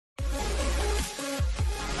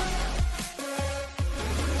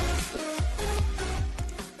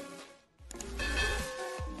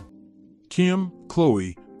Kim,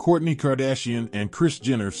 Khloe, Kourtney Kardashian, and Kris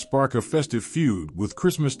Jenner spark a festive feud with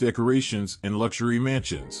Christmas decorations and luxury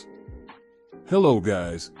mansions. Hello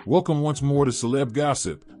guys, welcome once more to Celeb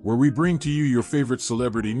Gossip, where we bring to you your favorite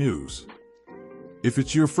celebrity news. If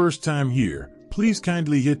it's your first time here, please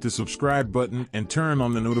kindly hit the subscribe button and turn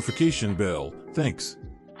on the notification bell, thanks.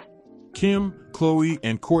 Kim, Khloe,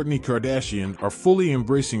 and Kourtney Kardashian are fully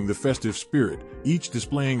embracing the festive spirit, each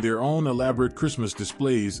displaying their own elaborate Christmas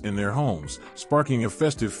displays in their homes, sparking a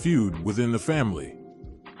festive feud within the family.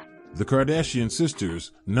 The Kardashian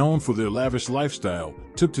sisters, known for their lavish lifestyle,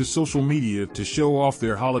 took to social media to show off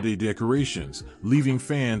their holiday decorations, leaving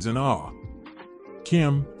fans in awe.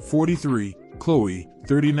 Kim, 43, Khloe,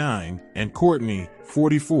 39, and Kourtney,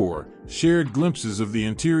 44, shared glimpses of the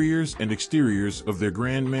interiors and exteriors of their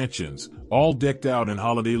grand mansions, all decked out in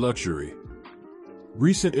holiday luxury.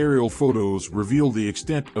 Recent aerial photos reveal the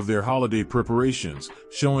extent of their holiday preparations,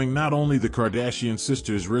 showing not only the Kardashian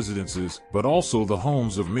sisters' residences but also the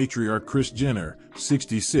homes of matriarch Kris Jenner,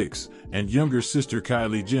 66, and younger sister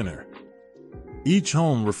Kylie Jenner. Each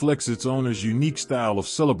home reflects its owner's unique style of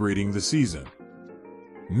celebrating the season.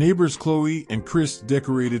 Neighbors Khloe and Kris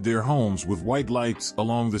decorated their homes with white lights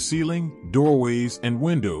along the ceiling, doorways, and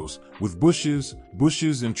windows, with bushes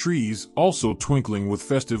and trees also twinkling with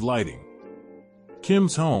festive lighting.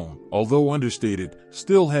 Kim's home, although understated,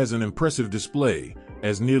 still has an impressive display,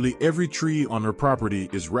 as nearly every tree on her property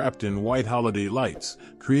is wrapped in white holiday lights,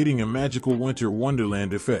 creating a magical winter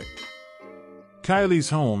wonderland effect. Kylie's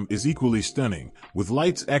home is equally stunning, with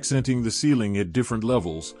lights accenting the ceiling at different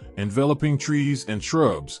levels, enveloping trees and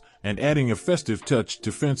shrubs, and adding a festive touch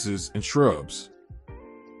to fences and shrubs.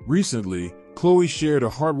 Recently, Khloe shared a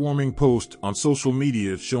heartwarming post on social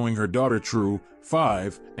media showing her daughter True,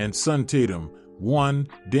 5, and son Tatum, 1,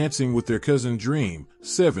 dancing with their cousin Dream,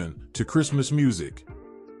 7, to Christmas music.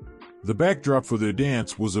 The backdrop for their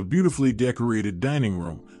dance was a beautifully decorated dining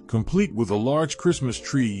room, complete with a large Christmas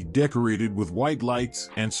tree decorated with white lights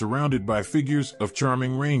and surrounded by figures of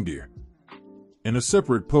charming reindeer. In a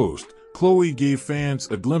separate post, Khloe gave fans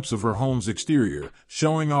a glimpse of her home's exterior,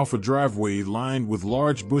 showing off a driveway lined with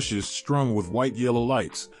large bushes strung with white yellow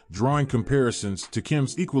lights, drawing comparisons to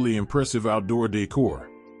Kim's equally impressive outdoor decor.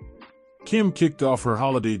 Kim kicked off her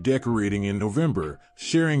holiday decorating in November,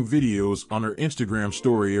 sharing videos on her Instagram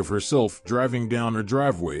story of herself driving down her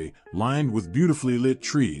driveway, lined with beautifully lit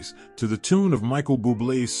trees, to the tune of Michael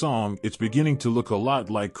Bublé's song "It's Beginning to Look a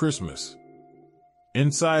Lot Like Christmas."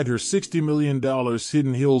 Inside her $60 million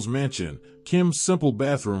Hidden Hills mansion, Kim's simple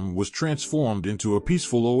bathroom was transformed into a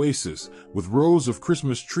peaceful oasis, with rows of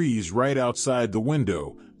Christmas trees right outside the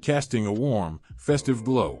window, casting a warm, festive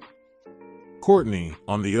glow. Kourtney,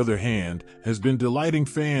 on the other hand, has been delighting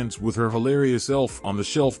fans with her hilarious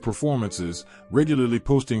elf-on-the-shelf performances, regularly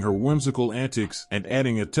posting her whimsical antics and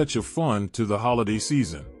adding a touch of fun to the holiday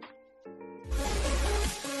season.